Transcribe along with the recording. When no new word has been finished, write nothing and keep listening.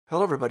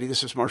Hello, everybody.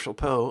 This is Marshall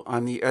Poe.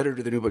 I'm the editor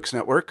of the New Books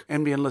Network.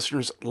 NBN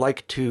listeners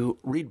like to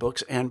read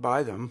books and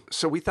buy them.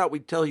 So we thought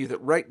we'd tell you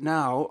that right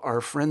now, our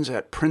friends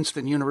at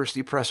Princeton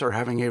University Press are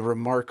having a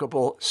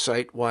remarkable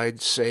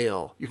site-wide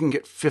sale. You can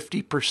get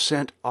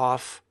 50%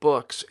 off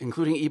books,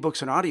 including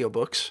ebooks and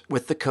audiobooks,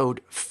 with the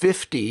code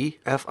 50,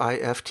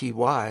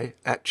 F-I-F-T-Y,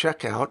 at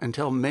checkout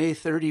until May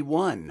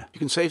 31. You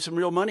can save some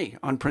real money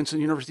on Princeton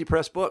University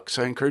Press books.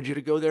 I encourage you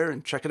to go there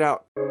and check it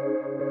out.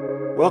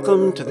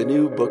 Welcome to the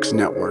New Books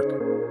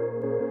Network.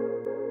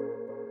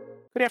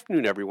 Good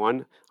afternoon,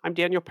 everyone. I'm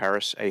Daniel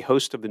Paris, a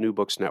host of the New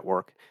Books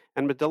Network,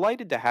 and I'm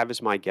delighted to have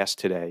as my guest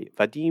today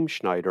Vadim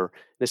Schneider,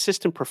 an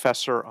assistant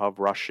professor of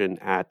Russian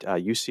at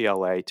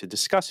UCLA, to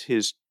discuss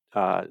his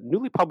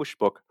newly published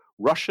book,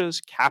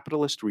 Russia's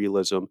Capitalist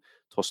Realism,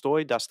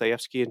 Tolstoy,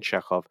 Dostoevsky, and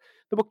Chekhov.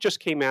 The book just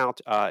came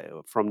out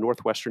from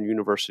Northwestern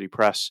University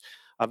Press.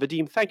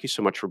 Vadim, thank you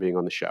so much for being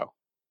on the show.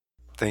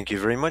 Thank you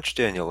very much,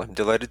 Daniel. I'm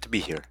delighted to be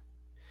here.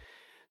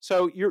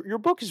 So your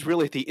book is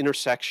really at the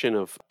intersection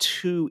of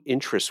two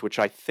interests, which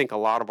I think a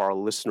lot of our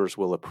listeners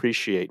will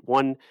appreciate.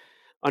 One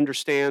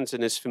understands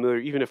and is familiar,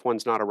 even if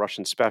one's not a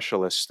Russian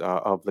specialist,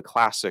 of the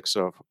classics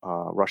of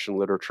Russian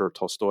literature,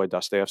 Tolstoy,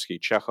 Dostoevsky,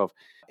 Chekhov,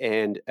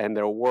 and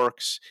their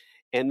works.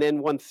 And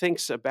then one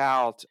thinks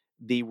about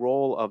the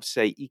role of,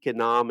 say,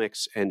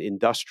 economics and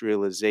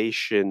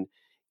industrialization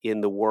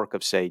in the work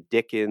of, say,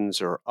 Dickens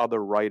or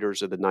other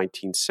writers of the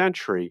 19th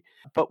century.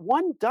 But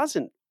one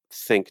doesn't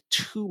think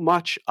too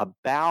much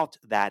about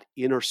that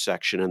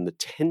intersection and the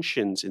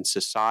tensions in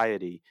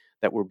society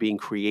that were being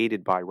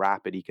created by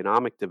rapid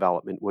economic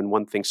development when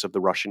one thinks of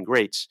the Russian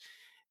greats.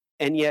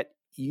 And yet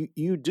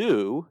you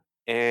do,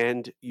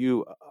 and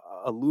you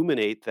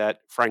illuminate that,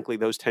 frankly,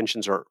 those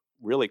tensions are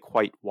really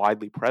quite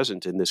widely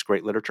present in this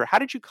great literature. How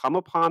did you come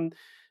upon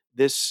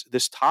this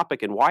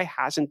topic, and why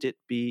hasn't it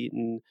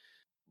been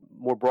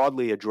more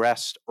broadly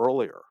addressed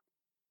earlier?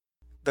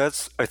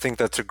 I think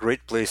that's a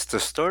great place to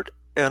start.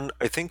 And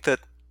I think that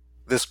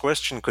this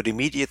question could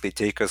immediately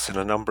take us in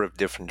a number of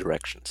different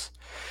directions.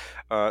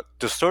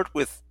 To start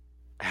with,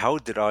 how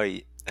did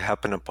I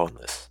happen upon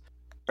this?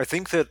 I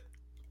think that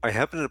I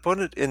happened upon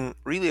it in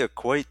really a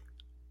quite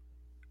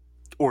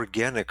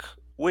organic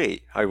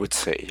way, I would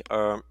say.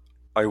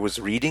 I was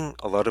reading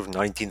a lot of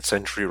 19th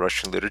century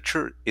Russian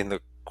literature in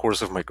the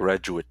course of my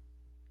graduate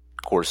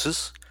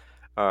courses.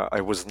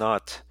 I was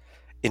not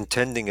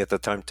intending at the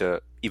time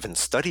to even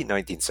study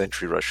 19th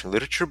century Russian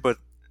literature, but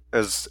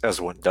as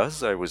one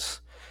does, I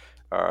was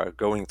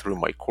going through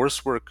my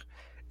coursework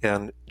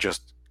and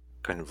just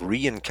kind of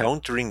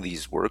re-encountering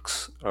these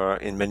works,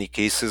 in many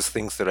cases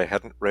things that I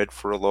hadn't read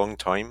for a long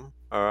time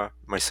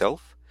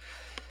myself.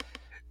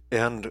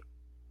 And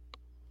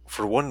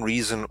for one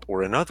reason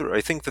or another,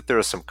 I think that there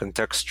are some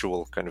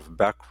contextual kind of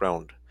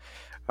background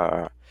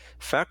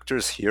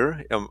factors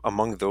here,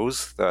 among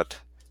those that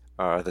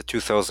the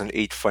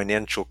 2008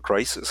 financial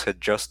crisis had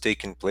just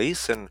taken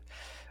place, and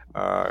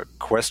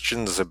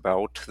questions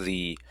about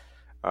the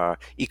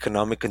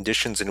economic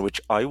conditions in which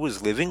I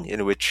was living,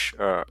 in which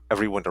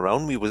everyone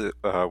around me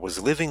was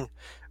living,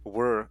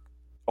 were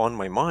on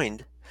my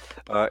mind.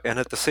 And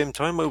at the same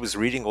time, I was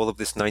reading all of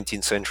this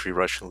 19th century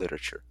Russian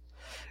literature.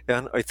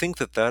 And I think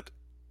that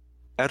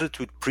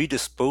attitude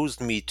predisposed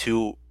me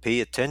to pay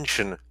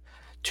attention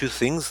to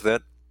things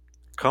that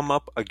come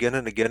up again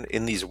and again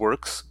in these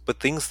works, but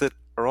things that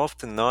are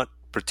often not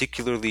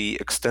particularly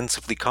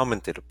extensively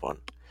commented upon.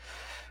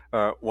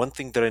 One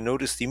thing that I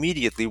noticed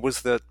immediately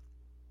was that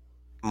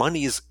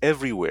money is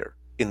everywhere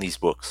in these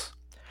books.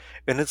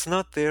 And it's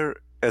not there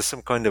as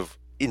some kind of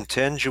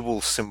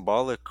intangible,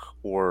 symbolic,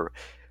 or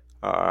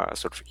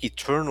sort of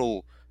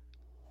eternal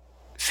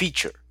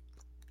feature.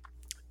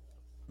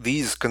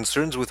 These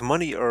concerns with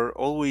money are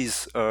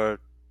always kind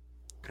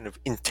of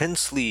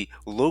intensely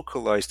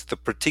localized to the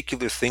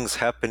particular things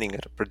happening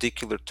at a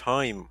particular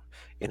time,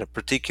 in a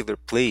particular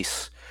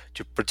place,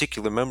 to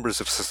particular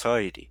members of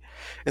society.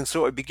 And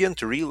so I began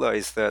to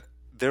realize that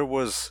there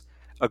was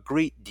a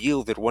great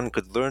deal that one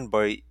could learn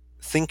by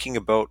thinking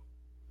about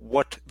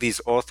what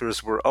these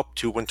authors were up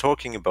to when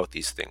talking about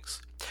these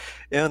things.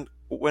 And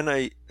when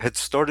I had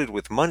started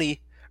with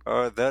money,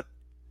 that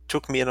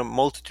took me in a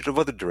multitude of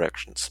other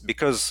directions,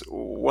 because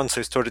once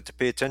I started to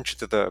pay attention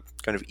to the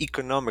kind of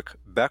economic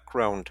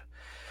background,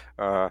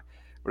 or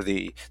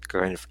the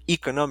kind of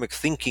economic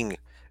thinking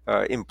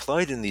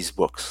implied in these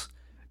books,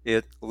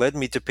 it led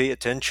me to pay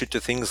attention to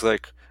things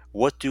like,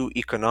 what do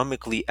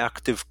economically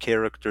active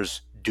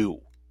characters do?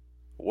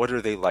 What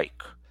are they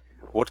like?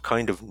 What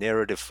kind of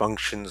narrative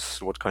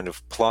functions, what kind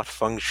of plot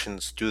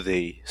functions do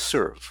they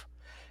serve?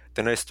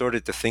 Then I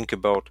started to think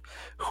about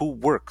who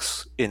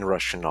works in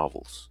Russian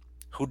novels,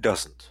 who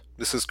doesn't.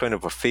 This is kind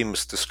of a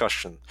famous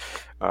discussion,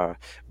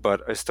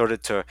 but I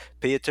started to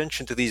pay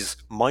attention to these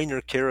minor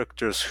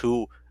characters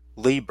who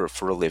labor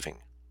for a living,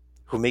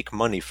 who make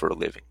money for a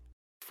living.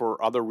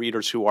 For other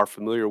readers who are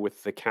familiar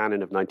with the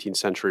canon of 19th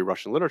century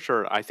Russian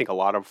literature, I think a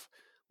lot of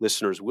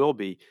listeners will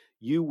be,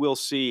 you will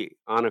see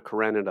Anna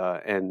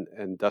Karenina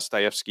and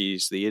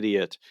Dostoevsky's The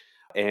Idiot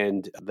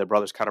and the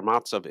brothers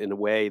Karamazov in a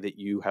way that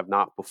you have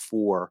not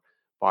before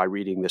by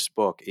reading this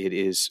book. It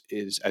is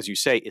as you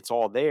say, it's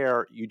all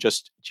there. You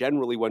just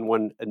generally, when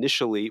one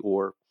initially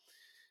or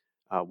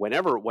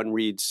whenever one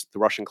reads the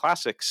Russian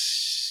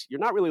classics, you're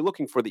not really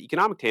looking for the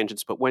economic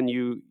tangents, but when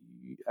you,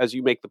 as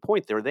you make the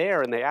point, they're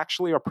there and they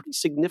actually are pretty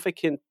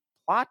significant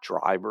plot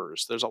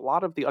drivers. There's a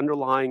lot of the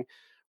underlying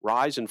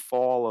rise and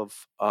fall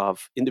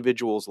of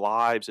individuals'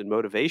 lives and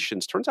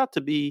motivations turns out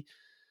to be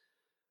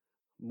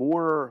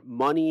more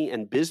money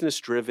and business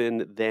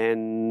driven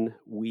than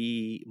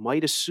we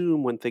might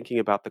assume when thinking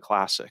about the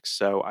classics.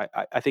 So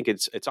I think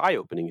it's eye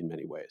opening in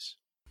many ways.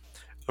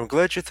 I'm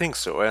glad you think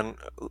so. And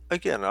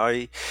again,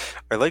 I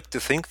like to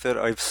think that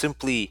I've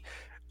simply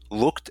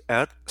looked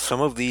at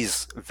some of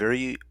these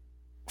very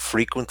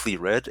frequently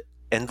read,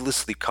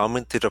 endlessly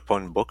commented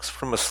upon books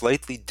from a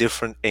slightly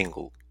different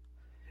angle.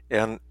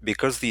 And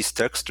because these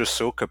texts are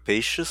so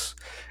capacious,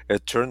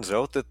 it turns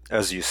out that,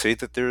 as you say,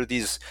 that there are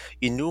these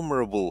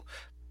innumerable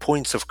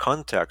points of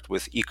contact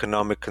with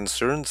economic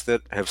concerns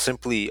that have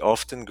simply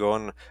often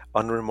gone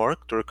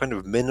unremarked or kind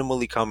of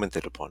minimally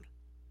commented upon.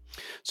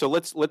 So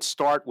let's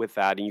start with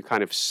that, and you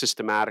kind of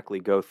systematically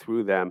go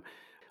through them.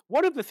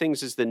 One of the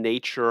things is the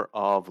nature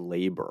of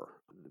labor,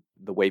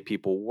 the way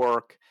people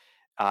work.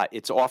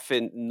 It's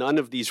often none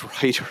of these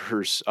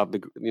writers of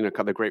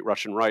the great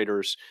Russian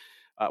writers,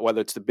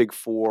 whether it's the big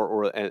four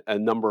or a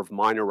number of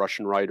minor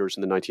Russian writers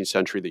in the 19th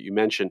century that you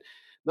mentioned,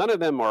 none of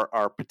them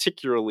are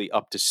particularly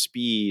up to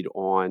speed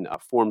on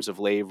forms of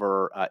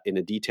labor in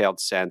a detailed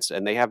sense.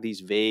 And they have these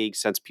vague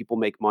sense people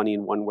make money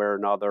in one way or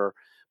another,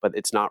 but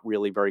it's not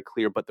really very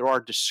clear. But there are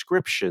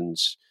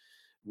descriptions,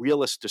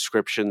 realist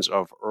descriptions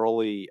of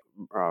early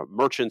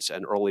merchants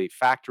and early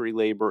factory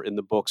labor in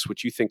the books,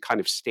 which you think kind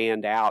of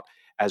stand out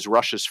as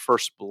Russia's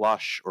first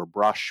blush or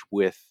brush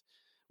with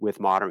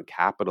modern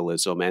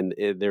capitalism. And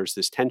there's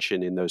this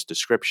tension in those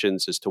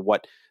descriptions as to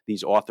what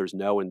these authors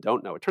know and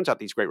don't know. It turns out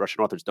these great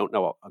Russian authors don't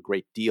know a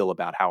great deal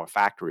about how a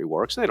factory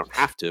works, and they don't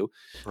have to.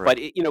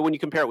 Right. But when you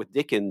compare it with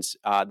Dickens,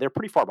 they're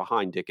pretty far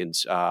behind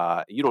Dickens.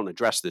 You don't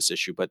address this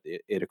issue, but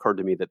it occurred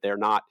to me that they're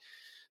not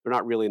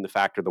really in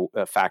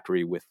the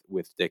factory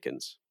with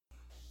Dickens.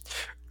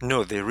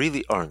 No, they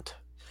really aren't.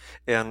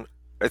 And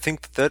I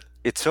think that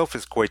itself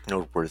is quite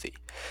noteworthy.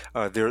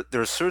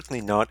 They're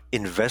certainly not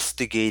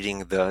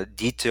investigating the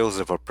details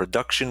of a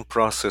production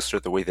process or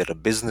the way that a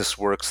business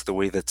works, the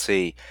way that,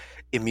 say,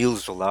 Émile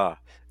Zola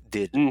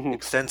did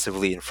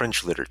extensively in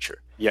French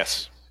literature.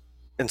 Yes.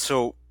 And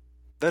so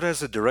that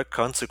has a direct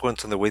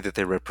consequence on the way that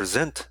they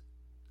represent,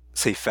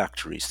 say,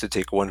 factories, to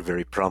take one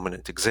very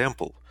prominent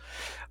example.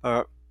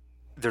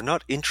 They're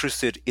not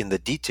interested in the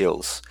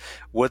details.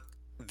 What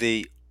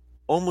they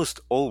almost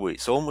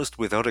always, almost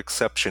without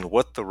exception,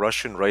 what the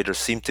Russian writers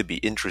seem to be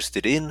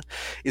interested in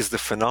is the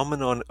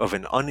phenomenon of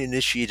an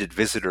uninitiated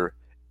visitor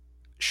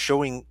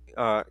showing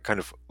up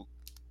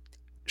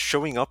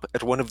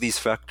at one of these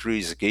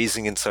factories,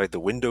 gazing inside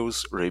the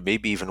windows, or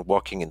maybe even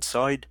walking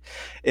inside,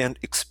 and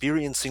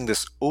experiencing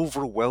this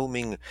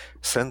overwhelming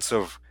sense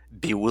of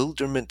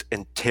bewilderment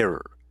and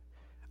terror.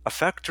 A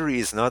factory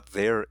is not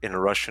there in a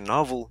Russian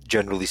novel,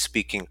 generally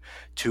speaking,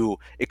 to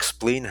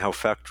explain how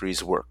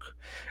factories work.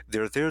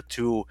 They're there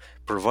to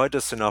provide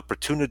us an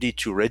opportunity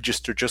to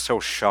register just how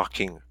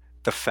shocking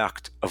the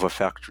fact of a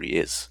factory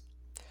is.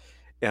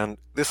 And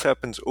this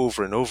happens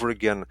over and over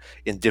again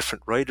in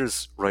different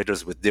writers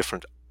with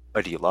different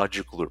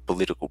ideological or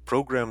political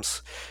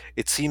programs.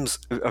 It seems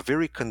a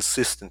very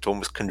consistent,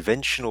 almost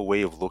conventional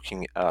way of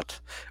looking at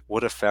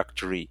what a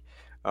factory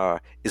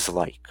is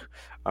like.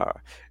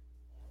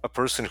 A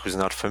person who's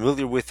not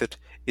familiar with it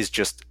is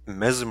just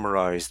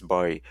mesmerized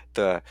by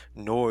the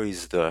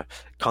noise, the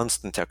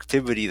constant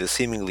activity, the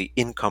seemingly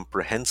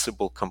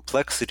incomprehensible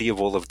complexity of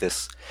all of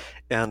this.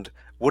 And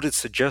what it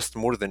suggests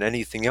more than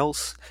anything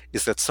else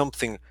is that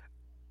something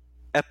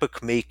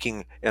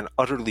epoch-making and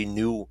utterly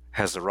new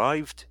has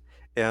arrived,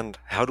 and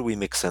how do we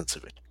make sense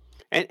of it?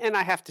 And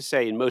I have to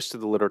say, in most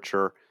of the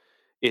literature,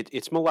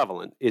 it's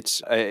malevolent.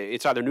 It's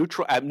either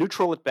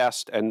neutral at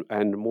best,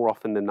 and more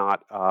often than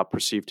not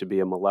perceived to be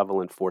a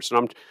malevolent force.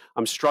 And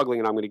I'm struggling,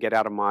 and I'm going to get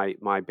out of my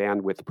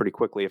bandwidth pretty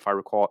quickly. If I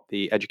recall,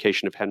 The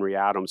Education of Henry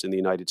Adams in the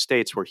United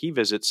States, where he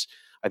visits,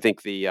 I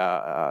think the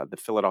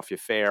Philadelphia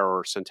Fair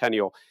or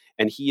Centennial,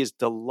 and he is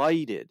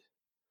delighted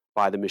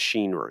by the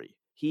machinery.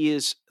 He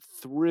is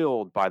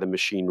thrilled by the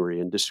machinery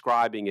and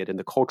describing it and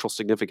the cultural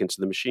significance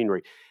of the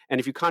machinery. And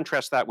if you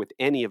contrast that with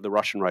any of the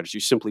Russian writers, you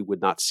simply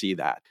would not see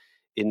that.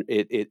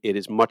 It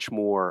is much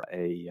more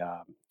a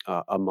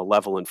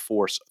malevolent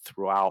force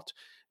throughout.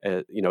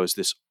 As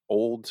this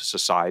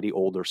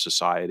older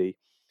society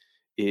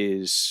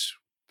is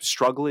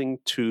struggling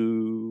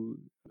to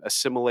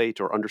assimilate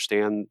or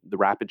understand the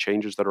rapid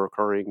changes that are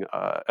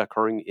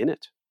occurring in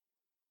it.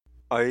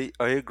 I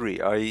agree.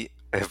 I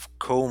have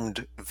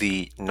combed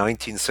the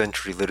 19th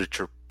century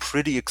literature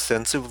pretty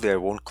extensively. I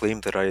won't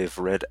claim that I have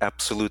read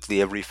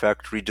absolutely every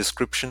factory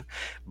description,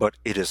 but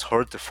it is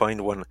hard to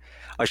find one,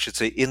 I should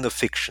say, in the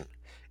fiction.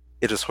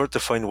 It is hard to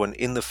find one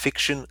in the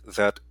fiction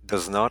that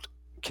does not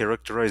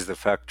characterize the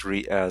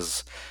factory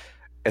as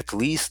at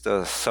least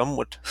a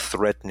somewhat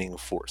threatening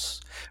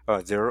force.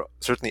 There are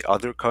certainly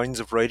other kinds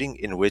of writing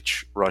in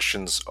which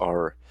Russian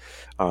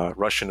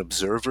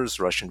observers,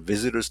 Russian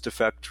visitors to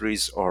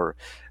factories are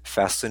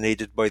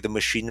fascinated by the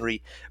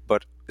machinery.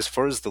 But as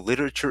far as the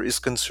literature is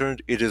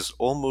concerned, it is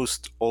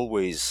almost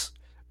always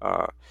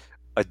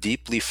a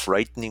deeply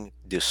frightening,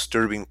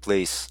 disturbing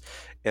place,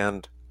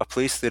 and a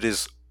place that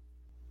is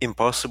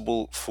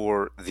impossible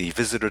for the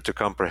visitor to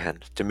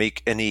comprehend, to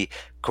make any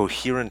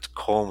coherent,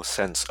 calm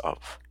sense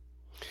of.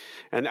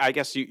 And I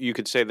guess you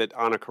could say that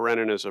Anna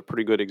Karenina is a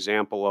pretty good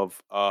example of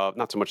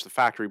not so much the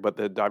factory, but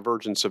the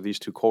divergence of these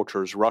two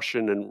cultures,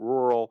 Russian and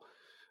rural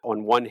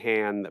on one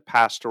hand, the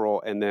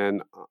pastoral, and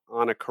then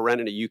Anna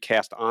Karenina, you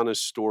cast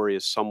Anna's story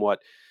as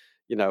somewhat,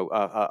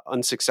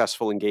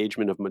 unsuccessful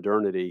engagement of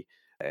modernity,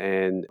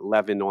 and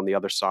Levin on the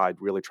other side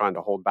really trying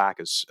to hold back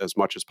as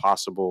much as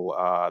possible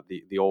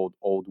the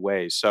old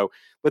ways. So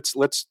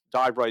let's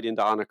dive right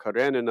into Anna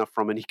Karenina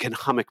from an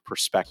economic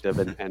perspective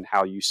and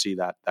how you see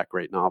that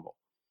great novel.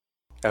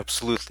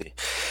 Absolutely.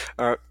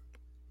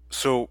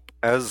 So,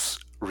 as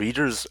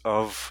readers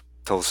of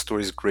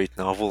Tolstoy's great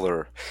novel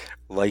are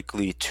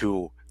likely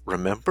to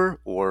remember,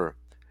 or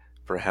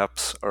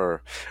perhaps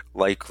are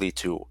likely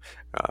to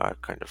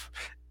kind of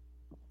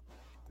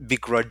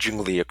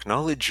begrudgingly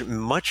acknowledge,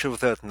 much of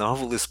that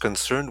novel is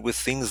concerned with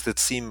things that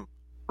seem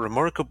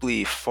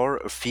remarkably far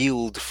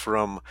afield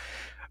from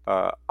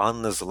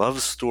Anna's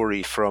love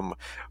story, from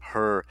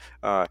her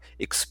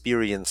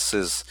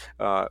experiences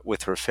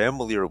with her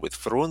family or with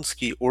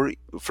Vronsky, or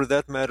for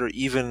that matter,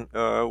 even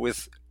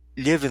with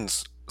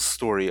Levin's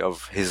story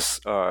of his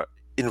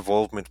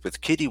involvement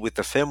with Kitty, with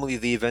the family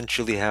they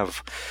eventually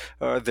have.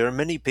 There are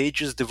many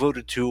pages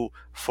devoted to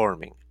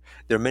farming.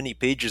 There are many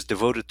pages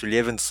devoted to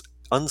Levin's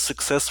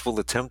unsuccessful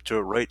attempt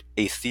to write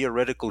a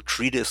theoretical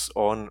treatise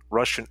on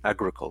Russian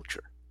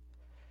agriculture.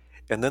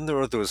 And then there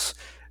are those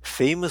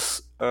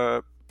famous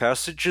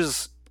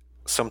passages,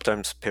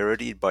 sometimes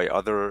parodied by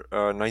other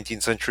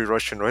 19th century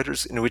Russian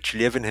writers, in which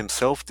Levin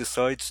himself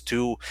decides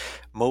to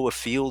mow a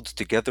field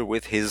together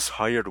with his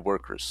hired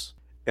workers.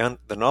 And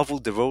the novel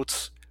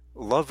devotes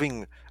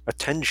loving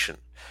attention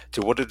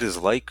to what it is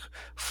like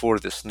for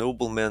this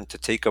nobleman to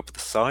take up the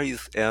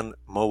scythe and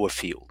mow a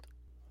field.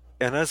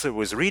 And as I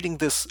was reading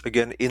this,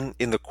 again, in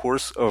the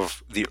course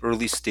of the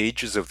early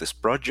stages of this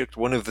project,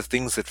 one of the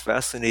things that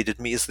fascinated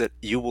me is that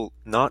you will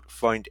not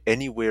find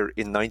anywhere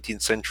in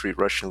 19th century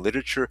Russian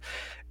literature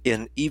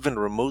an even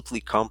remotely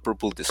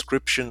comparable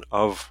description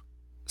of,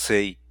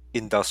 say,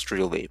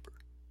 industrial labor.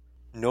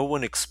 No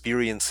one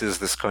experiences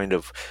this kind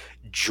of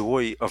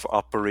joy of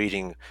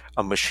operating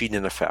a machine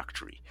in a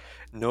factory.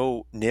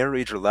 No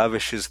narrator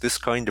lavishes this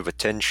kind of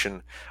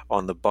attention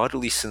on the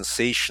bodily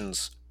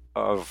sensations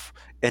of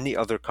any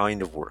other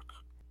kind of work.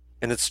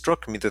 And it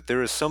struck me that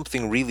there is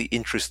something really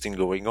interesting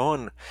going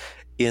on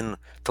in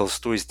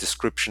Tolstoy's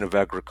description of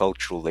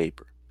agricultural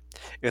labor.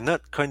 And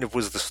that kind of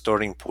was the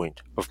starting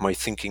point of my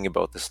thinking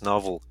about this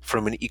novel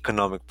from an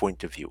economic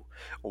point of view.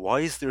 Why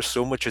is there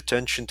so much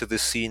attention to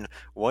this scene?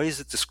 Why is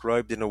it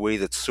described in a way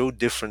that's so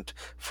different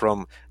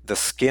from the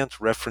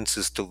scant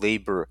references to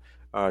labor,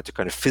 to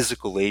kind of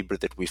physical labor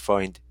that we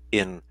find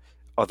in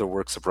other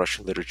works of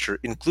Russian literature,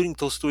 including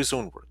Tolstoy's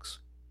own works?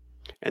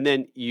 And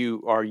then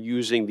you are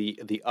using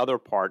the other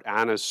part,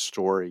 Anna's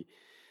story,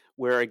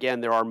 where again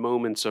there are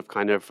moments of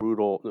kind of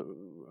brutal,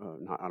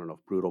 I don't know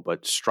if brutal,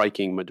 but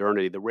striking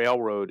modernity. The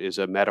railroad is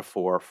a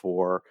metaphor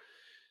for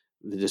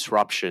the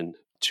disruption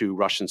to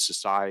Russian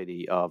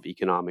society of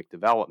economic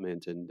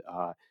development, and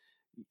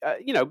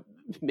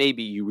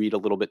maybe you read a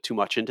little bit too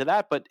much into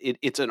that, but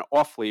it's an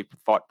awfully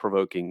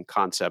thought-provoking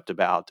concept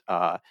about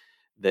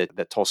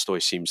that Tolstoy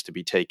seems to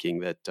be taking,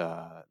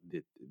 that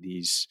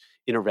these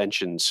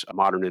interventions,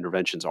 modern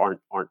interventions,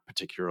 aren't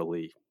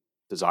particularly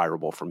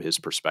desirable from his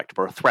perspective,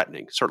 or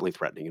certainly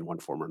threatening in one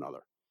form or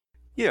another.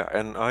 Yeah,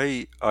 and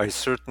I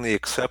certainly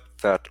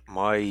accept that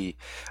my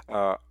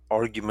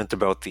argument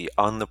about the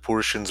Anna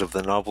portions of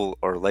the novel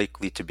are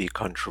likely to be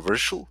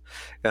controversial,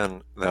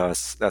 and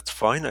that's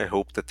fine. I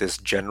hope that this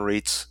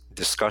generates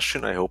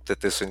discussion. I hope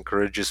that this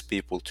encourages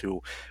people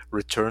to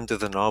return to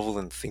the novel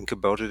and think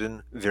about it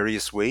in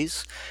various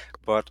ways.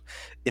 But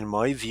in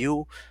my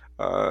view,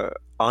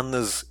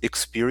 Anna's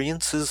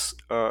experiences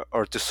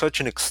are to such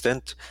an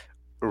extent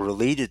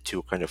related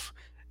to, kind of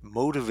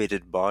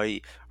motivated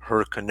by,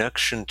 her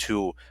connection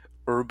to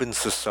urban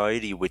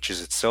society, which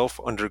is itself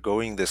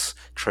undergoing this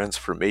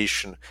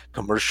transformation,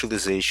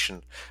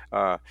 commercialization,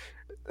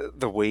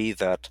 the way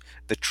that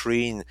the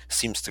train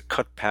seems to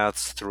cut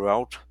paths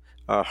throughout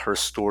her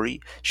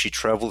story. She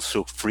travels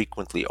so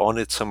frequently on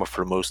it. Some of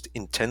her most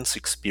intense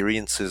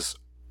experiences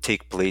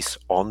take place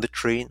on the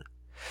train.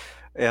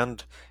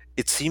 And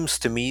it seems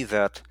to me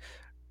that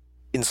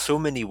in so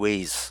many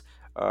ways,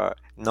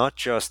 not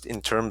just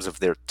in terms of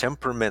their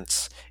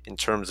temperaments, in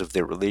terms of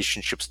their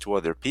relationships to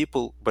other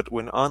people, but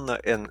when Anna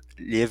and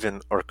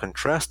Levin are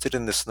contrasted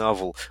in this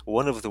novel,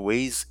 one of the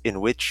ways in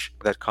which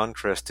that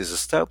contrast is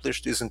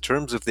established is in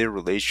terms of their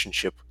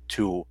relationship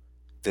to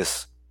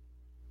this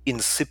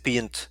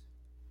incipient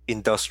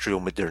industrial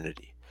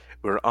modernity,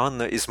 where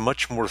Anna is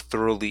much more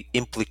thoroughly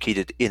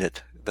implicated in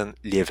it than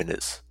Levin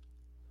is.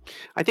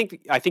 I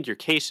think your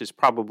case is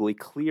probably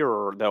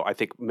clearer, though I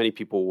think many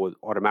people would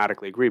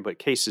automatically agree, but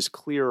case is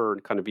clearer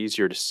and kind of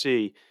easier to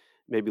see,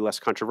 maybe less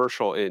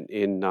controversial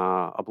in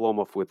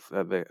Oblomov with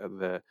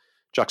the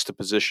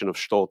juxtaposition of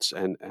Stoltz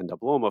and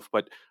Oblomov.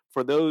 But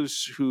for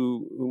those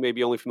who may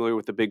be only familiar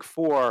with the Big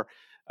Four,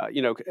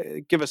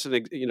 give us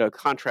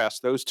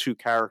contrast those two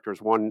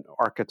characters. One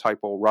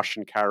archetypal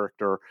Russian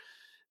character,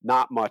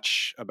 not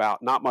much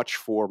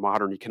for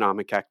modern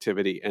economic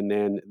activity, and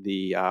then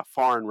the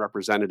foreign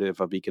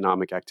representative of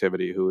economic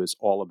activity who is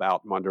all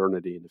about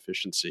modernity and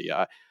efficiency.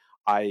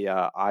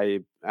 I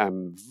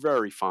am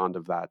very fond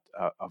of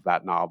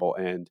that novel,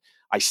 and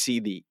I see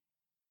the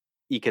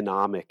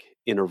economic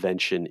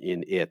intervention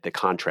in it, the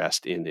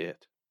contrast in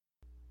it.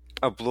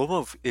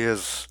 Oblomov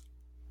is,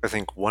 I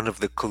think, one of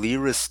the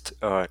clearest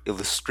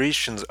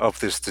illustrations of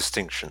this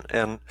distinction.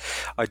 And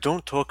I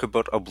don't talk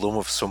about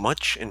Oblomov so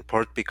much, in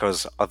part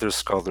because other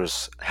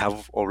scholars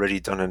have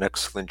already done an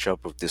excellent job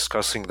of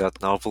discussing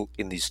that novel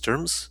in these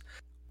terms.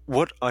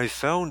 What I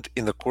found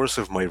in the course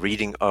of my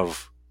reading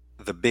of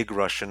the big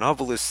Russian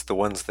novelists, the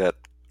ones that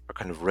are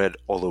kind of read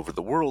all over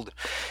the world,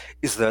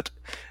 is that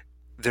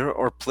there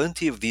are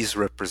plenty of these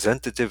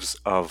representatives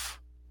of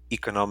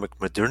economic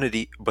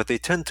modernity, but they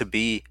tend to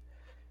be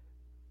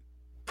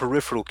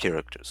peripheral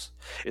characters.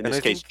 In this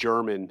case,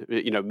 German,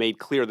 made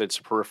clear that it's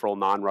a peripheral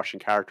non-Russian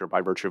character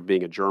by virtue of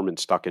being a German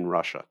stuck in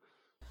Russia.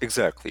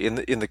 Exactly.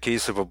 In the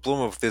case of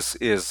Oblomov, this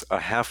is a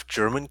half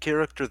German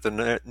character.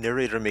 The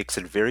narrator makes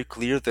it very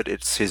clear that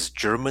it's his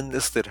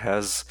Germanness that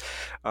has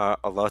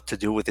a lot to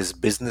do with his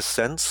business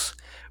sense,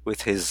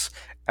 with his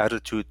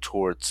attitude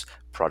towards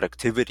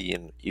productivity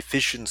and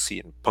efficiency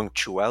and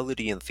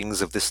punctuality and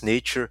things of this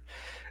nature,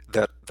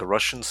 that the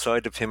Russian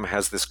side of him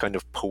has this kind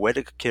of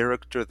poetic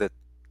character that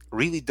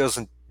really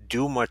doesn't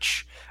do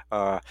much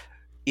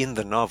in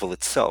the novel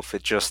itself.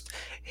 It just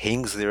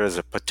hangs there as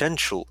a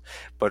potential.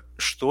 But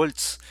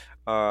Stoltz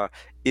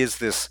is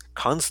this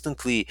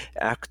constantly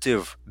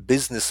active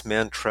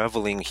businessman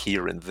traveling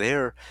here and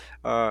there,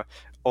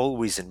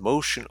 always in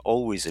motion,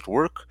 always at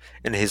work.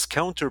 And his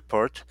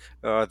counterpart,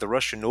 the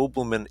Russian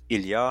nobleman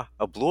Ilya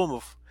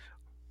Oblomov,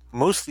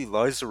 mostly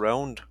lies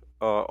around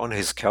on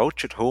his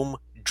couch at home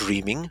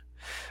dreaming.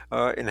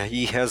 And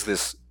he has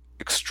this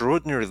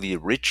extraordinarily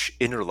rich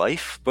inner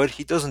life, but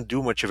he doesn't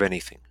do much of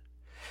anything.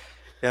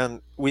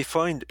 And we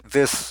find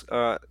this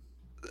a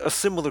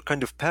similar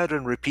kind of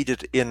pattern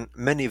repeated in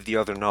many of the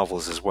other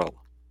novels as well.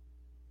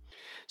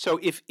 So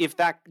if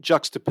that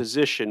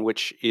juxtaposition,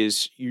 which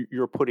is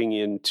you're putting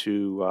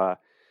into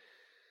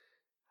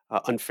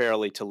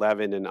unfairly to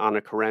Levin and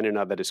Anna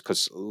Karenina, that is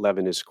because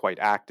Levin is quite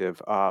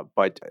active,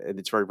 but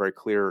it's very, very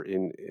clear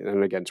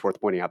and again, it's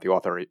worth pointing out the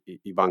author,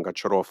 Ivan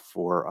Goncharov,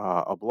 for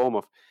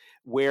Oblomov,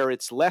 where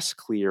it's less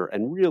clear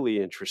and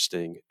really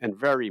interesting and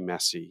very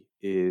messy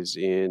is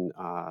in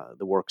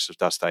the works of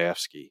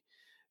Dostoevsky.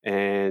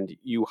 And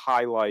you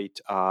highlight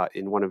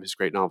in one of his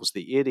great novels,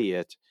 The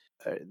Idiot,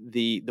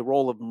 the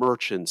role of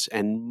merchants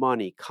and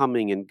money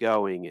coming and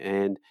going,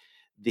 and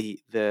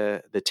the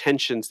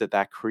tensions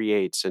that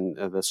creates, and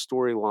the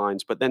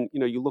storylines. But then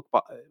you look,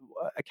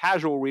 a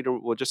casual reader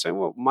will just say,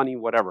 well, money,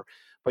 whatever.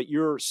 But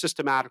you're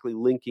systematically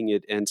linking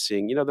it and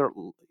seeing,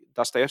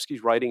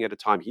 Dostoevsky's writing at a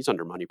time he's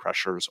under money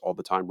pressures all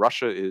the time.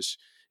 Russia is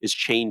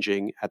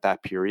changing at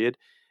that period,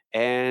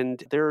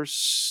 and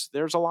there's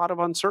a lot of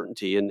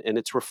uncertainty, and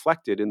it's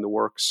reflected in the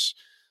works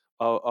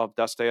of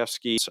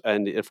Dostoevsky.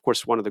 And of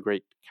course, one of the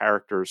great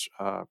characters,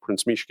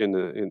 Prince Mishkin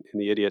in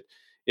The Idiot.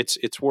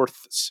 It's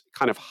worth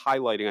kind of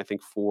highlighting, I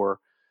think, for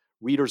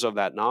readers of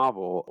that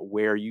novel,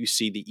 where you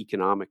see the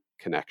economic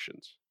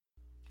connections.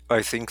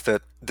 I think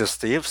that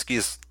Dostoevsky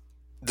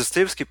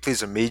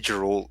plays a major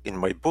role in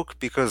my book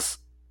because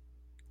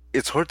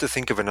it's hard to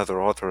think of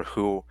another author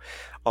who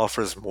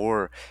offers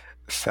more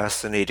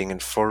fascinating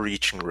and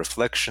far-reaching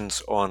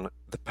reflections on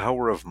the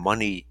power of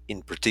money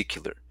in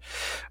particular.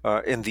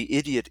 And The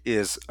Idiot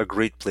is a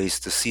great place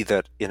to see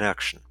that in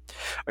action.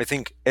 I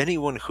think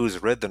anyone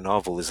who's read the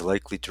novel is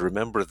likely to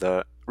remember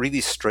the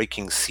really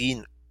striking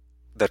scene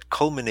that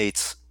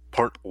culminates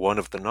part one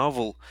of the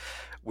novel,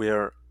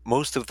 where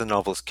most of the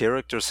novel's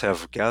characters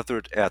have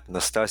gathered at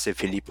Nastasia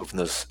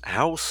Filipovna's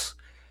house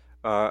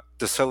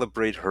to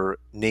celebrate her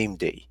name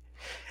day.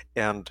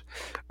 And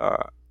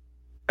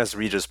as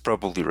readers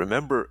probably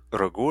remember,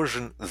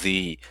 Rogozhin,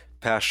 the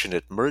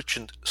passionate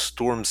merchant,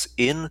 storms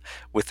in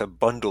with a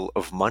bundle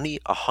of money,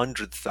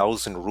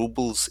 100,000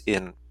 rubles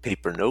in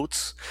paper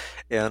notes,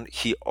 and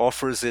he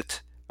offers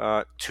it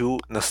to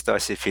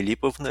Nastasia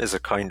Filipovna as a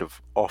kind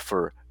of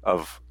offer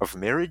of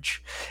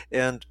marriage,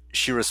 and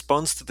she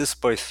responds to this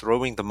by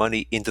throwing the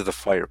money into the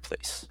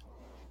fireplace.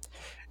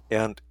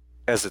 And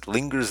as it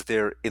lingers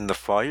there in the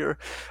fire,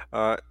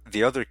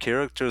 the other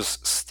characters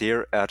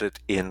stare at it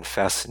in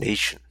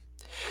fascination.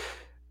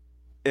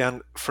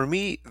 And for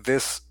me,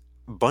 this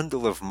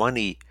bundle of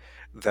money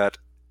that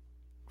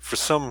for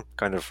some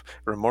kind of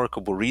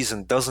remarkable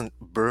reason, doesn't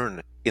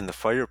burn in the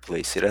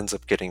fireplace. It ends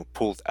up getting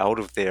pulled out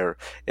of there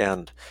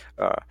and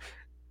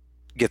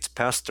gets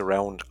passed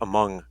around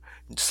among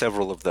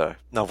several of the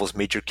novel's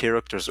major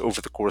characters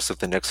over the course of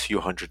the next few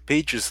hundred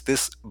pages.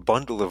 This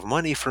bundle of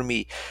money for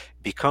me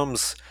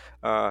becomes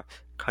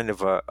kind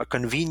of a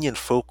convenient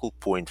focal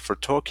point for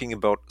talking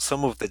about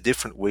some of the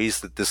different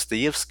ways that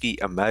Dostoevsky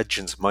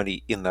imagines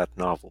money in that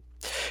novel.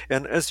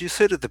 And as you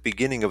said at the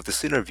beginning of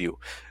this interview,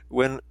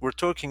 when we're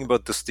talking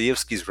about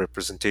Dostoevsky's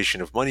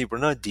representation of money, we're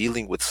not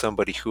dealing with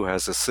somebody who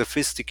has a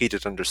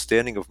sophisticated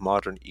understanding of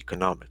modern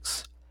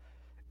economics.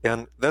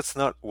 And that's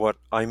not what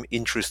I'm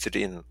interested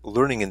in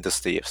learning in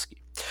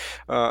Dostoevsky.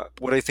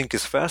 What I think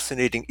is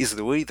fascinating is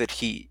the way that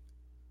he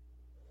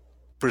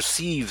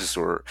perceives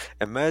or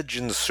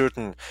imagines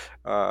certain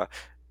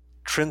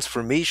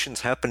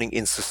transformations happening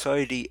in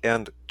society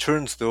and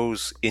turns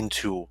those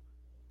into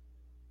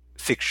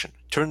fiction,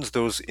 turns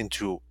those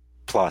into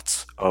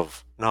plots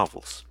of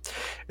novels.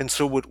 And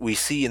so what we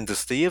see in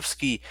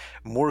Dostoevsky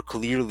more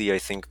clearly, I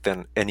think,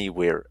 than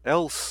anywhere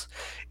else,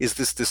 is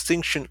this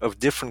distinction of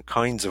different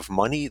kinds of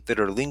money that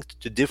are linked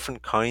to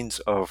different kinds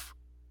of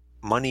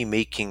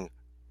money-making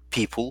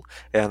people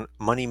and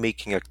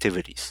money-making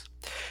activities.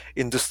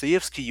 In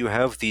Dostoevsky, you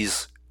have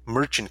these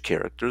merchant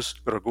characters.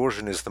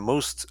 Rogozhin is the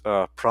most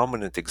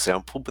prominent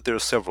example, but there are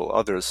several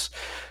others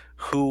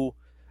who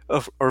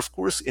are, of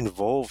course,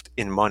 involved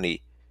in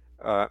money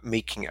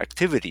making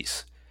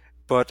activities,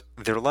 but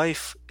their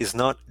life is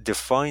not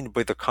defined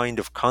by the kind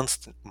of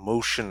constant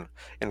motion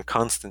and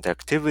constant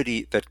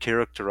activity that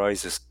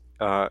characterizes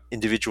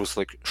individuals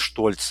like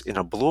Stolz in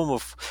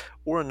Oblomov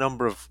or a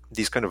number of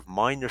these kind of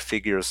minor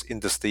figures in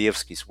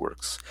Dostoevsky's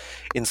works.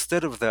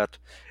 Instead of that,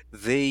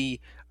 they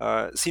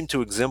seem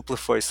to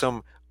exemplify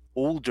some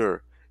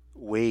older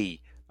way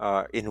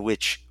in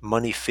which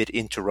money fit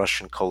into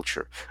Russian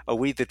culture, a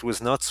way that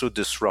was not so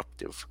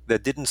disruptive,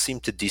 that didn't seem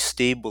to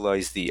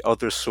destabilize the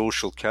other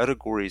social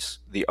categories,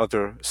 the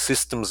other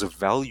systems of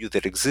value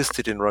that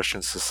existed in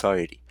Russian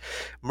society.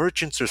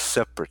 Merchants are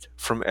separate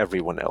from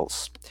everyone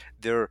else.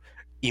 They're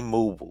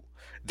immobile.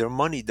 Their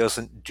money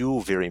doesn't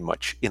do very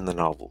much in the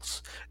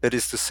novels. That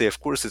is to say, of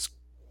course, it's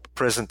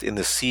present in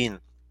the scene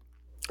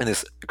in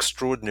this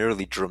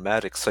extraordinarily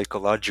dramatic,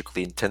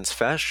 psychologically intense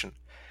fashion.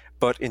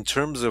 But in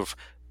terms of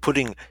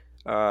holding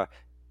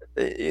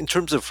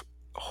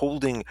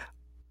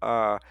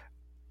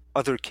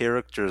other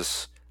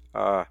characters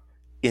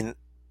in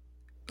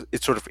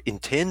its sort of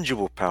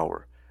intangible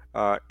power,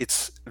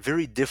 it's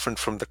very different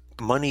from the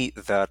money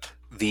that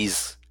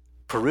these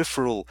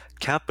peripheral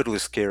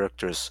capitalist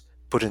characters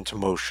put into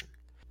motion.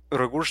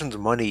 Rogozhin's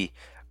money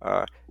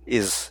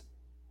is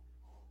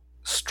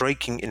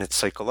striking in its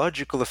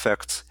psychological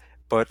effects,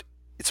 but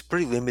it's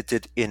pretty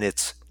limited in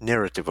its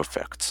narrative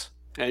effects.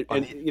 And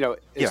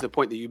the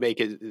point that you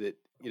make is that,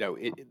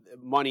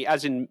 money,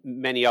 as in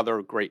many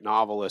other great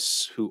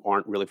novelists who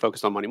aren't really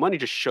focused on money, money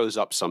just shows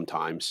up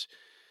sometimes.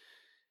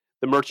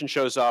 The merchant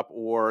shows up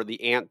or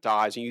the aunt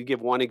dies. And you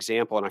give one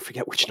example, and I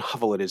forget which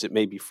novel it is. It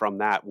may be from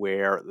that,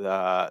 where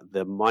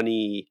the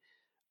money,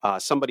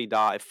 somebody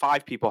died,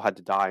 5 people had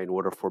to die in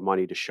order for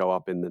money to show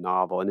up in the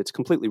novel. And it's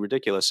completely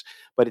ridiculous,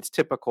 but it's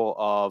typical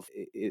of,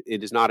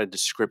 it is not a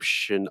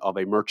description of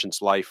a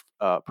merchant's life,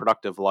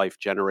 productive life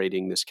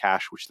generating this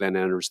cash, which then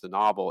enters the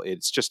novel.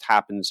 It just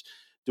happens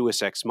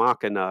deus ex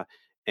machina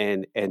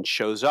and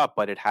shows up,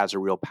 but it has a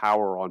real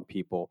power on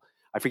people.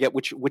 I forget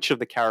which of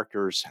the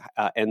characters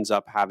ends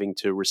up having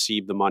to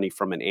receive the money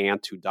from an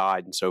aunt who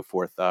died and so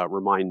forth.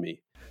 Remind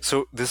me.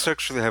 So this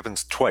actually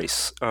happens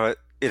twice.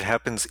 It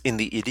happens in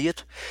The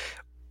Idiot.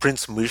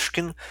 Prince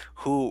Myshkin,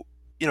 who,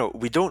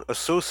 we don't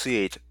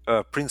associate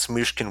Prince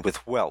Myshkin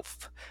with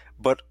wealth,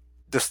 but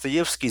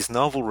Dostoevsky's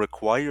novel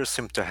requires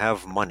him to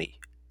have money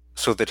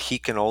so that he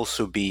can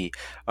also be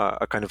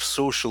a kind of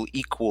social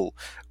equal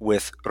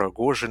with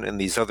Rogozhin and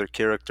these other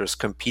characters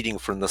competing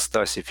for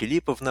Nastasia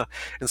Filipovna,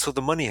 and so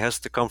the money has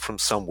to come from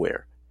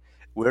somewhere.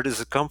 Where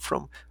does it come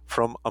from?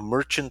 From a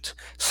merchant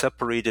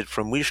separated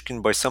from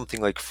Myshkin by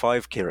something like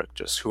 5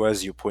 characters, who,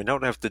 as you point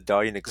out, have to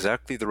die in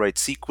exactly the right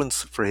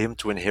sequence for him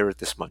to inherit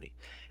this money.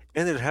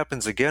 And it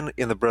happens again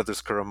in The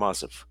Brothers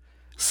Karamazov.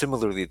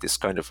 Similarly, this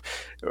kind of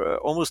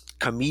almost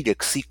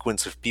comedic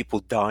sequence of people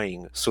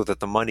dying so that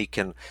the money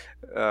can,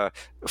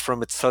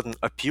 from its sudden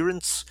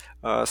appearance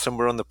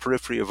somewhere on the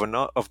periphery of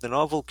the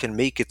novel, can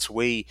make its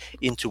way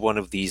into one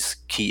of these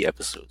key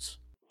episodes.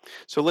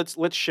 So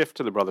let's shift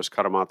to The Brothers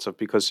Karamazov,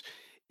 because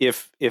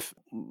if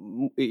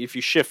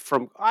you shift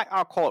from,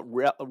 I'll call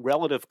it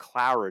relative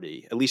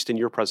clarity, at least in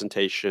your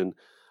presentation,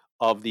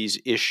 of these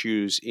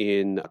issues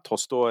in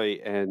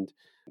Tolstoy and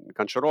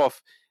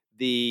Goncharov,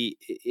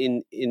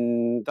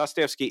 in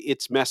Dostoevsky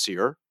it's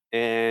messier,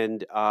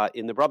 and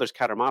in The Brothers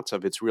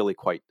Karamazov it's really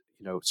quite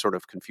sort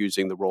of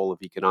confusing, the role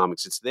of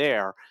economics. It's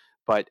there,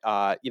 but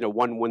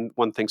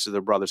one thinks of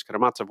The Brothers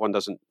Karamazov, one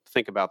doesn't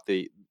think about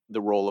the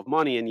role of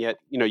money, and yet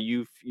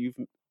you've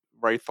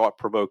very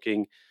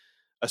thought-provoking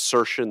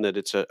assertion that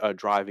it's a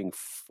driving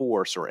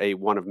force or a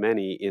one of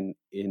many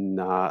in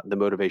the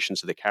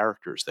motivations of the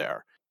characters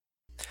there.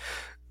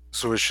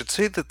 So I should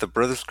say that The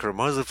Brothers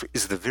Karamazov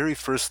is the very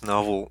first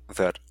novel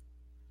that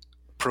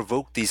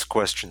provoked these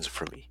questions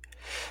for me.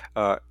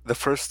 The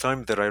first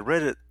time that I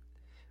read it,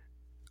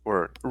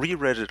 or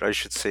reread it, I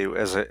should say,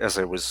 as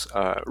I was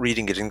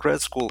reading it in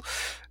grad school,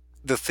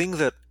 the thing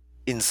that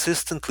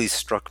insistently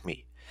struck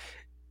me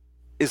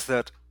is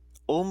that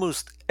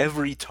almost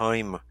every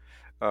time,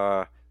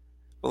 well,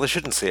 I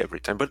shouldn't say every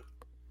time, but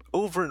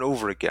over and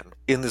over again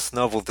in this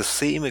novel, the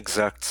same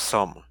exact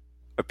sum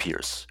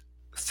appears: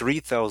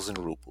 3,000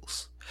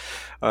 rubles.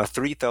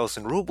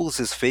 3,000 rubles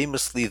is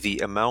famously the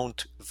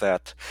amount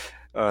that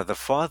the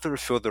father,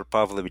 Fyodor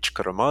Pavlovich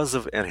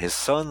Karamazov, and his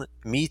son,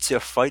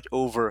 Mitya, fight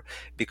over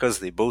because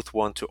they both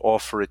want to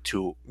offer it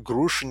to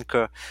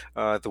Grushenka,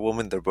 the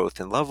woman they're both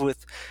in love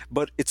with.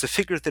 But it's a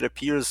figure that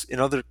appears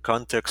in other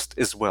contexts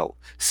as well,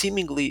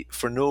 seemingly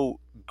for no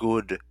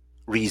good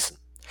reason.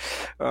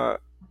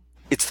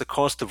 It's the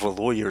cost of a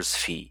lawyer's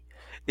fee.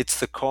 It's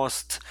the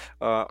cost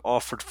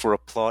offered for a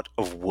plot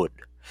of wood,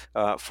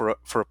 for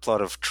a plot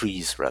of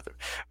trees, rather.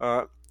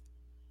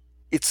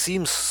 It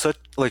seems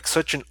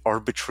such an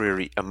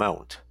arbitrary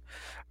amount.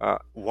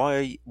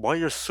 Why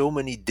are so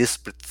many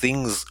disparate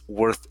things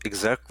worth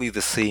exactly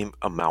the same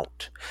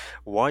amount?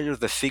 Why are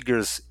the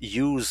figures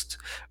used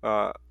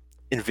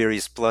in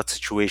various plot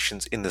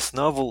situations in this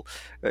novel,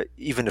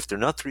 even if they're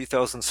not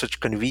 3,000, such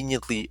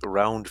conveniently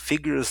round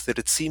figures that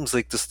it seems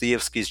like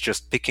Dostoevsky is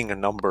just picking a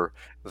number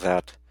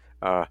that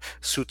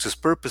suits his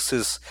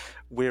purposes,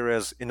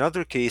 whereas in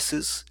other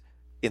cases,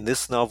 in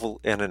this novel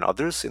and in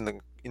others,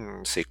 in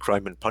say,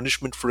 Crime and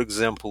Punishment, for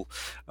example,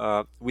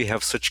 we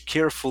have such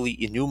carefully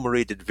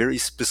enumerated, very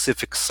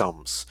specific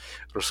sums.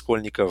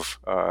 Raskolnikov,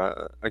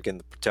 again,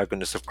 the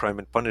protagonist of Crime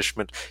and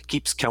Punishment,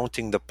 keeps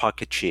counting the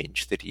pocket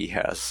change that he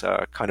has,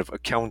 kind of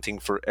accounting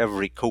for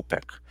every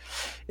kopeck.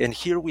 And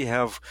here we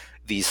have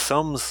these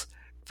sums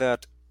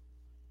that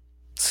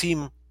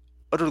seem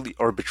utterly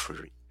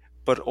arbitrary,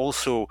 but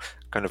also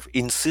kind of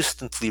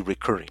insistently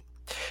recurring.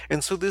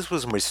 And so this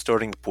was my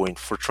starting point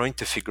for trying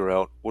to figure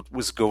out what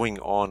was going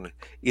on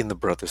in The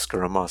Brothers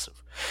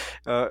Karamazov.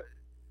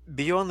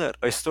 Beyond that,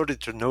 I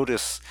started to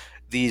notice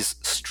these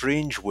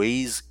strange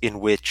ways in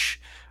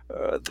which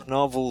the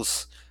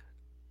novel's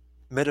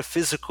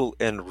metaphysical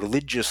and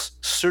religious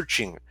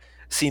searching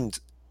seemed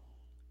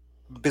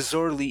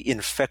bizarrely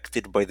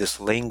infected by this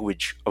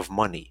language of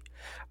money.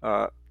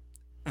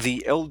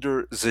 The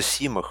elder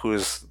Zosima, who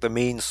is the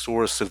main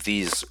source of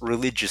these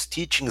religious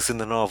teachings in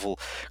the novel,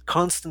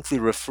 constantly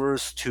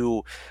refers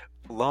to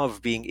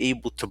love being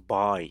able to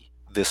buy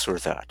this or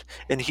that.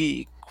 And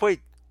he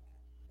quite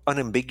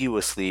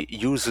unambiguously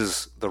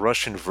uses the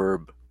Russian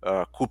verb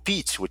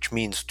kupить, which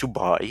means to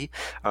buy.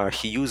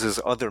 He uses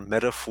other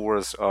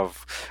metaphors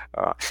of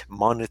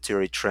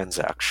monetary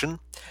transaction.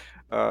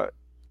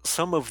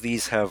 Some of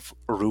these have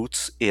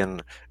roots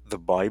in the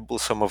Bible,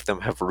 some of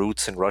them have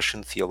roots in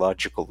Russian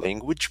theological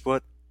language,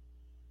 but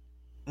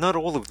not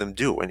all of them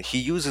do. And he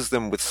uses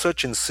them with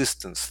such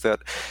insistence that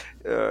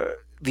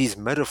these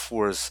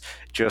metaphors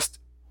just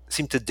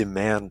seem to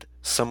demand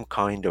some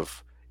kind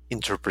of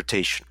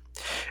interpretation.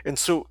 And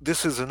so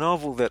this is a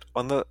novel that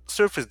on the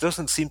surface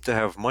doesn't seem to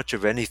have much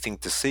of anything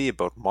to say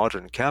about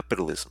modern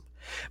capitalism,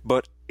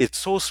 but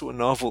it's also a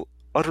novel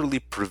utterly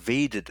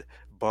pervaded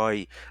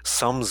by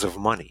sums of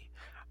money.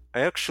 I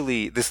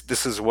actually,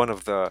 this is one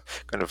of the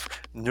kind of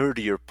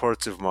nerdier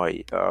parts of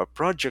my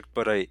project,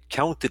 but I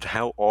counted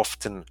how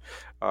often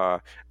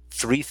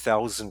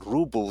 3,000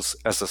 rubles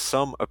as a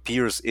sum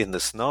appears in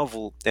this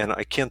novel, and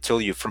I can't tell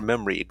you from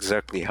memory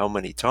exactly how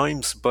many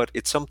times, but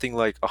it's something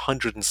like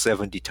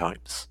 170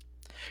 times.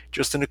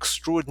 Just an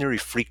extraordinary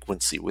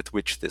frequency with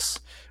which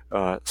this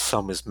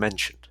sum is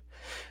mentioned.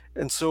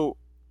 And so,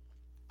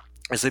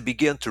 as I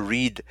began to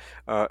read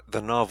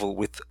the novel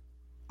with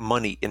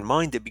money in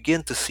mind, I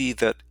began to see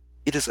that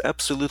it is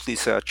absolutely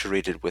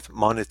saturated with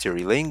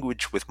monetary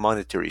language, with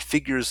monetary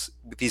figures,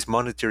 with these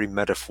monetary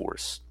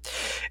metaphors.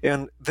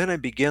 And then I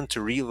began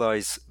to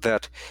realize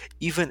that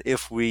even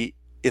if we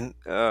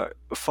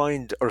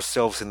find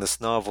ourselves in this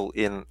novel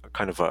in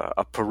kind of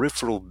a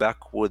peripheral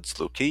backwoods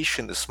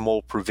location, a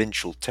small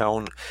provincial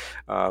town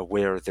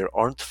where there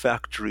aren't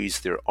factories,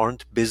 there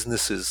aren't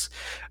businesses,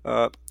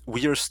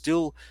 we are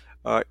still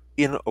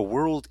in a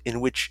world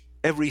in which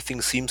everything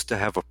seems to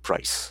have a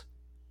price.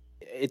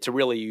 It's a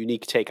really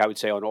unique take, I would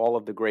say, on all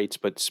of the greats,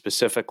 but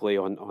specifically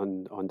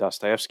on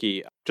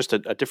Dostoevsky, just a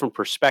different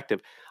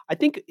perspective. I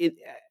think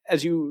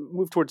as you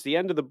move towards the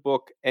end of the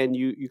book and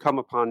you come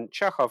upon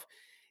Chekhov,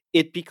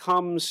 it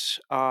becomes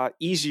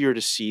easier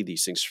to see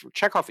these things.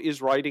 Chekhov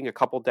is writing a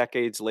couple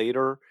decades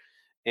later,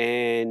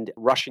 and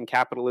Russian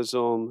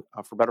capitalism,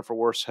 for better or for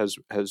worse,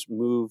 has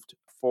moved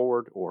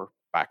forward or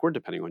backward,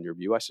 depending on your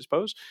view, I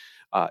suppose,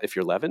 if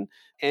you're Levin.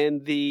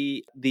 And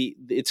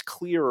it's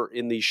clear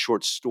in these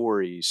short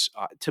stories.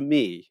 To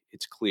me,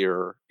 it's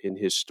clear in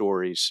his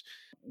stories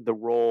the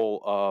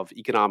role of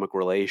economic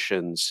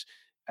relations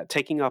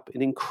taking up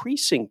an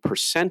increasing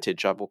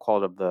percentage, I will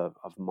call it,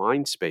 of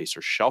mind space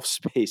or shelf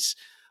space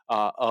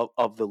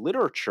of the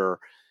literature.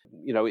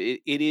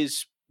 It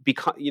is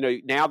because,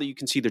 now that you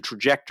can see the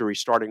trajectory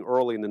starting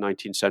early in the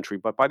 19th century,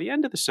 but by the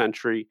end of the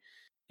century,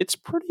 it's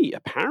pretty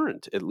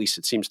apparent, at least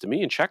it seems to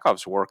me, in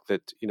Chekhov's work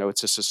that,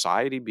 it's a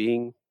society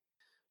being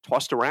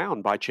tossed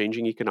around by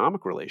changing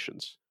economic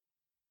relations.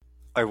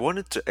 I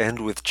wanted to end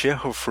with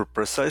Chekhov for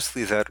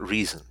precisely that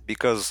reason,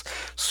 because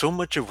so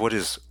much of what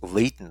is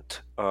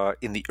latent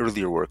in the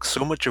earlier work,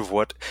 so much of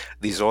what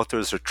these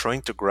authors are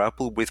trying to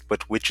grapple with,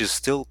 but which is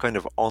still kind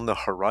of on the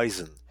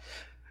horizon,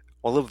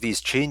 all of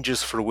these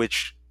changes for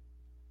which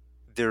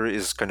there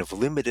is kind of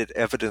limited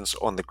evidence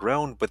on the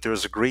ground, but there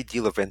is a great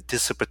deal of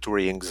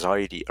anticipatory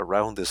anxiety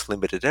around this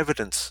limited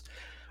evidence,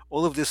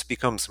 all of this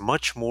becomes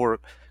much more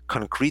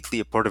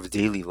concretely a part of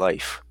daily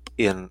life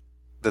in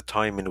the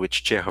time in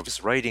which Chekhov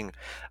is writing,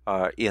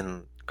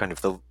 in kind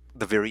of the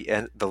very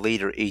end, the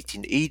later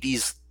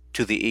 1880s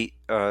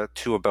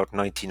to about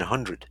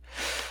 1900.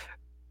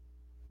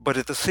 But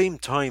at the same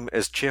time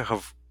as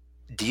Chekhov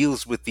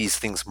deals with these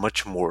things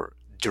much more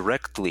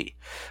directly,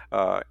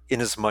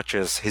 inasmuch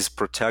as his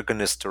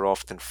protagonists are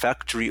often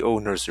factory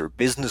owners or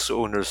business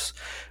owners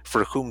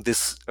for whom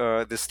this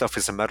stuff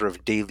is a matter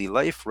of daily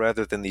life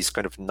rather than these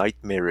kind of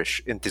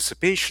nightmarish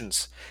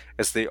anticipations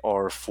as they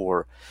are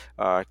for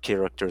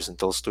characters in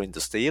Tolstoy and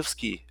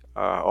Dostoevsky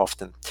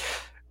often.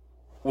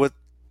 What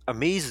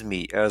amazed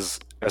me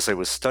as I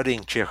was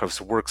studying Chekhov's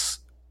works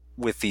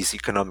with these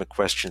economic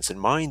questions in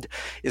mind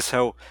is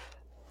how,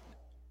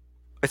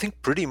 I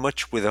think pretty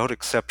much without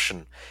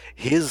exception,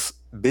 his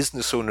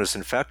business owners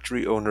and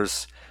factory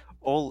owners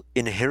all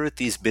inherit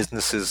these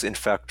businesses and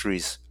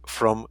factories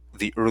from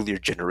the earlier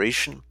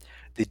generation.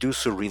 They do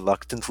so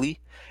reluctantly,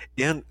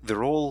 and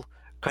they're all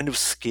kind of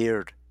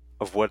scared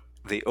of what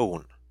they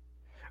own.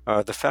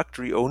 The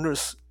factory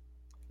owners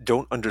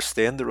don't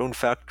understand their own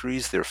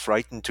factories. They're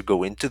frightened to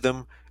go into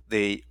them.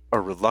 They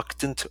are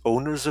reluctant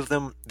owners of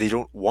them. They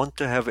don't want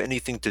to have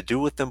anything to do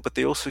with them, but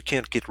they also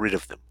can't get rid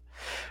of them.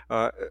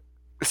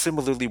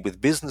 Similarly,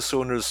 with business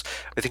owners,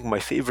 I think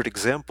my favorite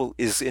example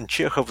is in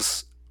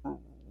Chekhov's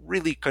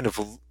really kind of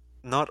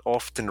not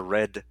often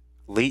read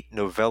late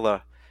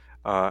novella,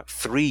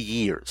 3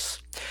 Years.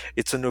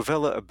 It's a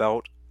novella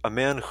about a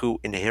man who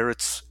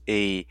inherits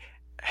a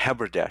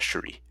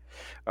haberdashery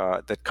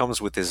that comes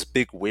with this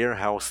big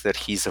warehouse that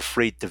he's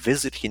afraid to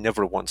visit. He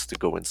never wants to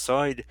go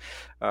inside.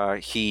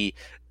 He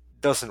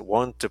doesn't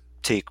want to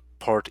take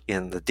part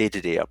in the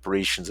day-to-day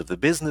operations of the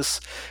business,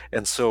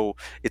 and so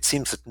it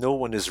seems that no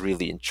one is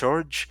really in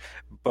charge.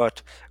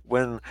 But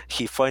when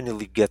he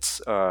finally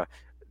gets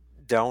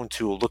down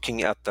to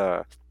looking at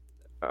the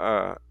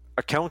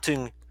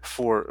accounting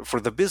for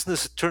the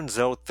business, it turns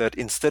out that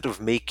instead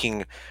of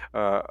making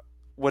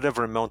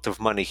whatever amount of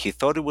money he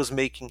thought it was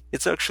making,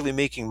 it's actually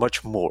making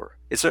much more.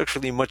 It's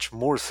actually much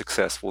more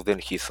successful than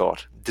he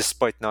thought,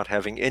 despite not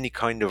having any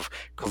kind of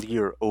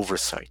clear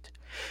oversight.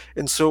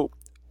 And so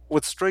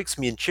what strikes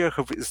me in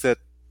Chekhov is that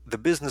the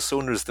business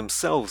owners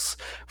themselves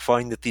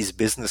find that these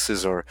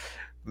businesses are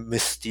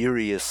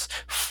mysterious,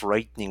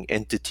 frightening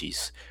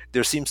entities.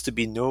 There seems to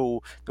be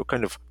no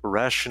kind of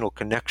rational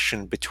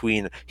connection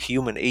between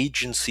human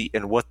agency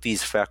and what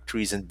these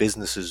factories and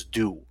businesses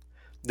do.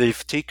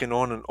 They've taken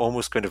on an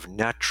almost kind of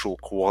natural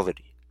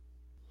quality.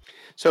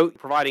 So,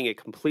 providing a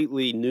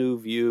completely new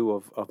view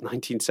of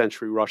 19th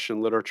century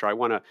Russian literature, I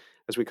want to,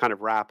 as we kind of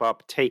wrap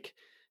up, take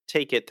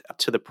it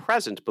to the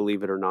present,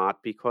 believe it or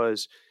not,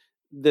 because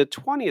the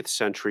 20th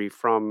century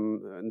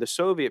from the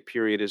Soviet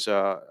period is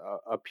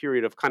a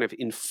period of kind of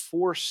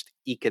enforced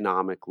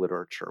economic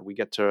literature. We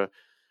get to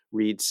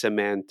read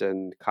Cement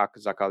and Kak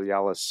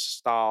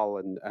Zakalyalis Stal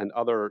and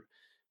other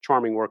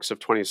charming works of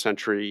 20th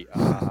century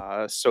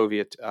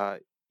Soviet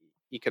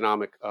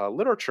economic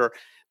literature,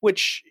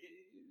 which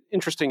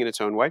interesting in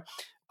its own way.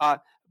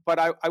 But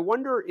I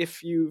wonder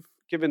if you've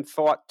given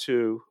thought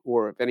to,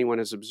 or if anyone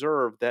has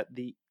observed, that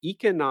the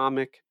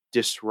economic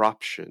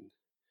disruption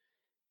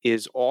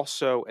is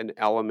also an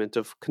element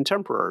of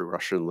contemporary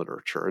Russian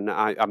literature. And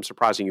I'm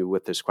surprising you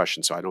with this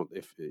question, so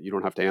if you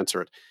don't have to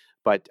answer it.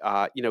 But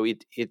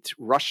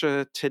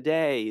Russia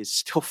today is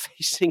still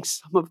facing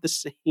some of the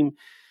same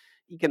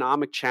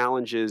economic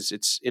challenges.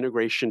 Its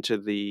integration to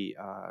the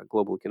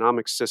global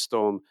economic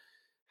system,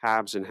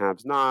 haves and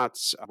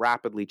have-nots, a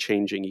rapidly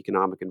changing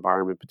economic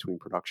environment between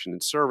production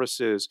and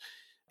services,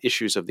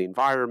 issues of the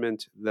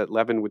environment that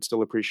Levin would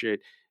still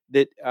appreciate,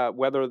 that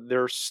whether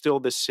there's still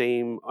the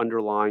same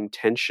underlying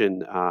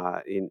tension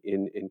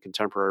in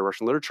contemporary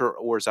Russian literature,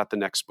 or is that the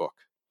next book?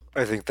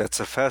 I think that's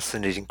a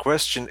fascinating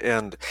question,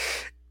 and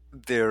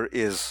there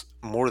is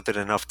more than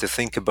enough to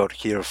think about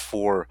here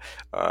for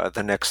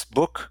the next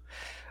book.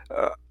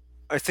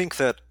 I think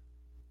that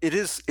it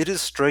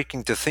is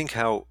striking to think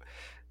how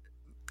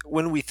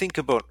when we think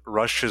about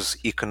Russia's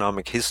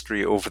economic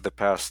history over the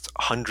past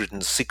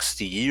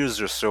 160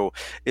 years or so,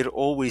 it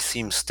always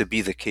seems to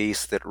be the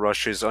case that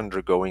Russia is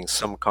undergoing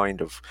some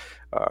kind of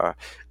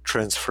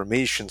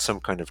transformation, some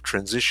kind of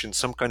transition,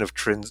 some kind of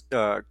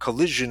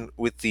collision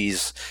with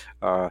these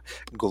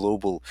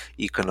global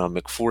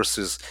economic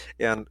forces.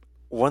 And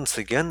once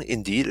again,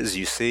 indeed, as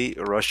you say,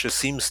 Russia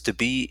seems to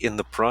be in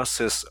the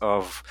process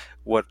of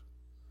what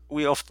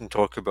we often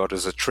talk about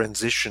as a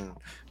transition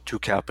to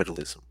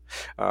capitalism.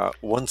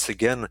 Once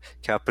again,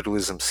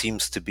 capitalism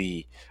seems to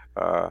be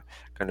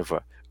kind of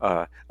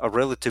a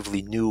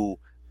relatively new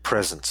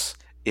presence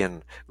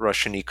in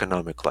Russian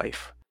economic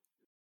life.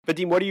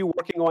 Vadim, what are you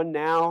working on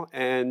now?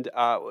 And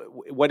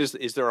what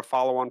is there a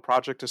follow-on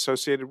project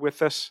associated with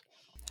this?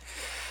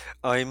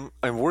 I'm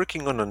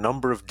working on a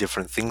number of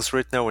different things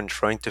right now and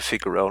trying to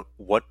figure out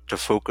what to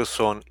focus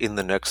on in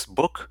the next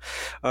book.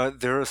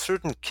 There are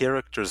certain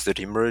characters that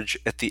emerge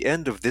at the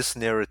end of this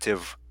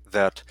narrative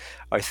that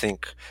I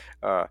think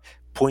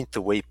point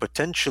the way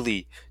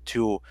potentially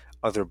to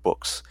other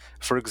books.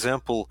 For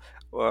example,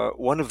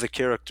 one of the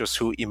characters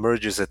who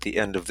emerges at the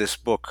end of this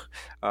book,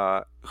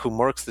 who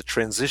marks the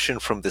transition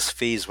from this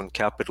phase when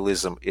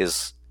capitalism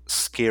is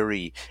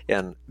scary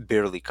and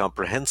barely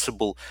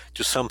comprehensible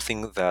to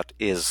something that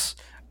is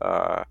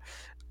a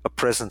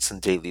presence in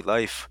daily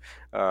life,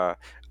 a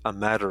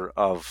matter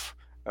of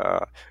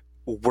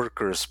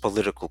workers'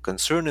 political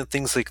concern and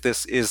things like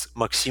this, is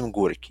Maxim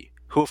Gorky,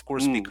 who of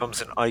course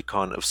becomes an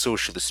icon of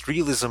socialist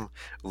realism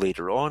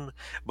later on.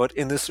 But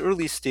in this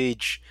early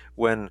stage,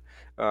 when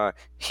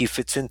he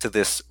fits into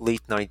this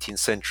late 19th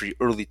century,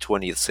 early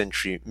 20th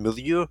century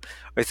milieu,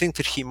 I think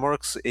that he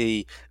marks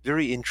a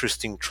very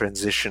interesting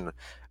transition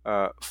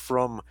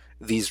from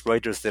these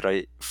writers that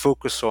I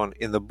focus on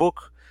in the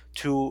book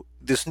to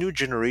this new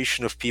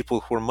generation of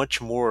people who are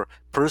much more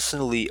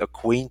personally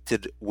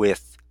acquainted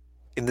with,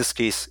 in this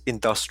case,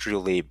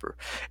 industrial labor.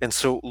 And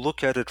so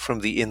look at it from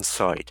the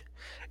inside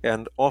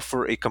and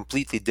offer a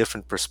completely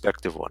different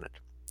perspective on it.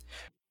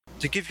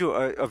 To give you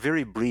a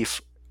very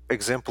brief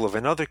example of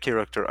another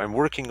character I'm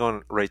working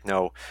on right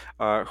now,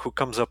 who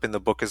comes up in the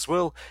book as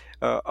well,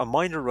 a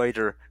minor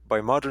writer by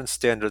modern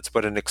standards,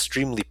 but an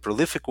extremely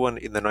prolific one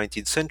in the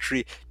 19th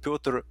century,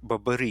 Pyotr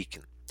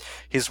Babarykin.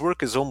 His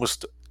work is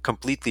almost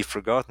completely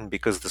forgotten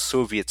because the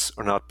Soviets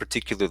are not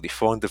particularly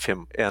fond of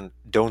him and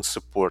don't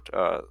support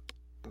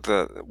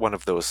one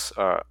of those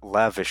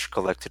lavish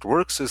collected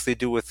works as they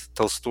do with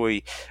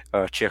Tolstoy,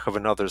 Chekhov,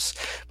 and others.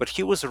 But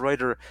he was a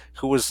writer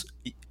who was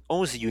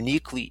almost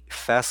uniquely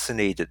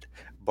fascinated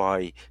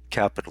by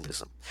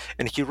capitalism.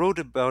 And he wrote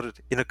about it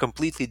in a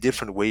completely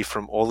different way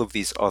from all of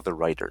these other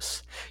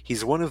writers.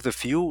 He's one of the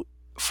few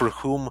for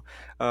whom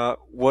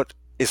what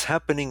is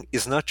happening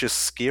is not just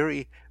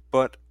scary,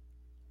 but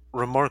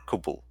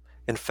remarkable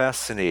and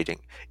fascinating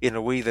in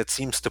a way that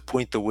seems to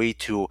point the way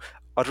to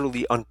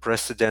utterly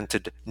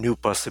unprecedented new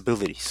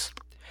possibilities.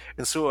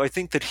 And so I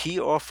think that he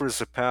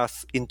offers a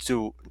path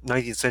into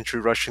 19th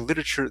century Russian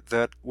literature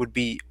that would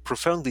be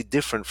profoundly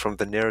different from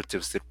the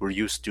narratives that we're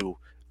used to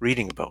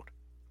reading about.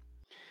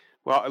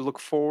 Well, I look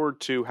forward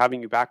to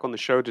having you back on the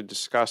show to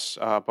discuss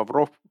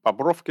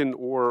Bobrokhin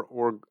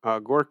or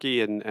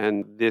Gorky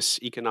and this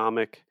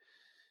economic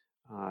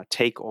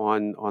take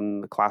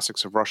on the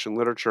classics of Russian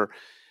literature.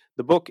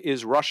 The book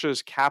is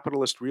Russia's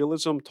Capitalist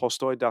Realism,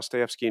 Tolstoy,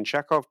 Dostoevsky, and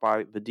Chekhov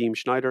by Vadim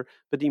Schneider.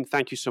 Vadim,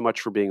 thank you so much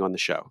for being on the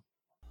show.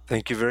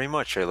 Thank you very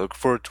much. I look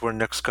forward to our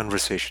next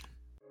conversation.